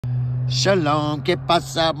Shalom, que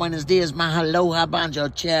pasa, buenos dias, mahaloha, banjo,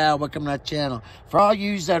 ciao, welcome to my channel. For all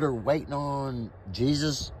yous that are waiting on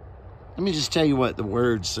Jesus, let me just tell you what the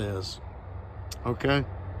word says, okay?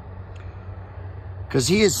 Because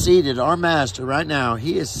he is seated, our master right now,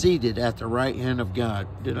 he is seated at the right hand of God.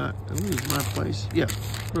 Did I lose my place? Yeah,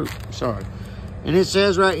 sorry. And it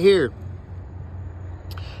says right here,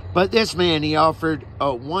 but this man, he offered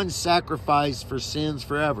one sacrifice for sins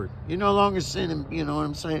forever. You no longer sin him, you know what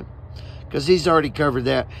I'm saying? Because he's already covered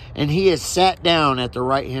that. And he is sat down at the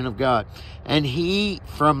right hand of God. And he,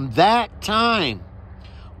 from that time,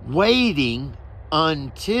 waiting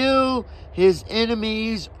until his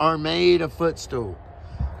enemies are made a footstool.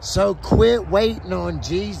 So quit waiting on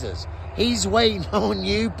Jesus. He's waiting on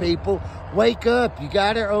you, people. Wake up. You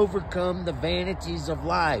got to overcome the vanities of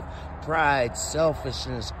life. Pride,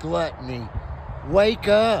 selfishness, gluttony. Wake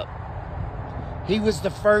up. He was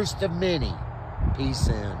the first of many. Peace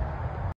in.